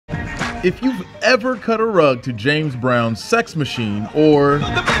If you've ever cut a rug to James Brown's Sex Machine, or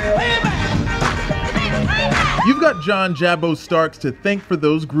you've got John Jabo Starks to thank for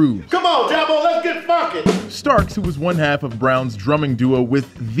those grooves. Come on, Jabo, let's get funky. Starks, who was one half of Brown's drumming duo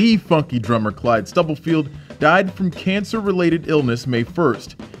with the funky drummer Clyde Stubblefield, died from cancer-related illness May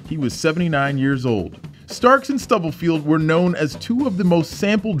 1st. He was 79 years old. Starks and Stubblefield were known as two of the most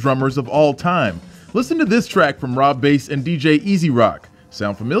sampled drummers of all time. Listen to this track from Rob Bass and DJ Easy Rock.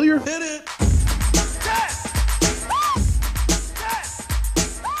 Sound familiar?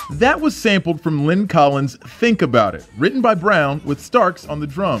 That was sampled from Lynn Collins' Think About It, written by Brown with Starks on the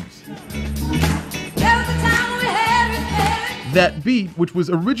drums. That beat, which was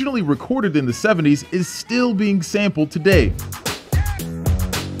originally recorded in the 70s, is still being sampled today.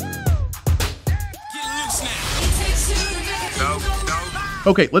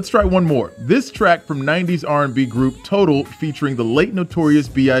 Okay, let's try one more. This track from 90s R&B group Total featuring the late Notorious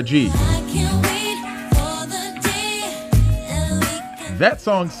B.I.G. That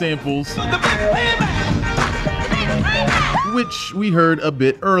song samples, which we heard a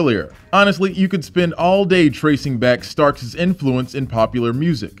bit earlier. Honestly, you could spend all day tracing back Starks' influence in popular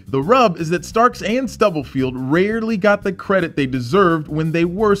music. The rub is that Starks and Stubblefield rarely got the credit they deserved when they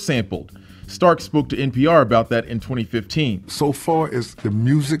were sampled. Starks spoke to NPR about that in 2015. So far as the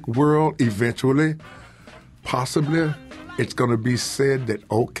music world, eventually, possibly, it's going to be said that,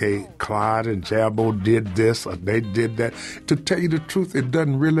 okay, Clyde and Jabo did this or they did that. To tell you the truth, it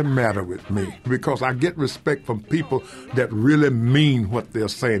doesn't really matter with me because I get respect from people that really mean what they're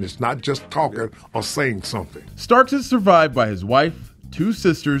saying. It's not just talking or saying something. Starks is survived by his wife, 2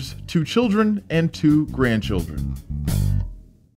 sisters, 2 children, and 2 grandchildren.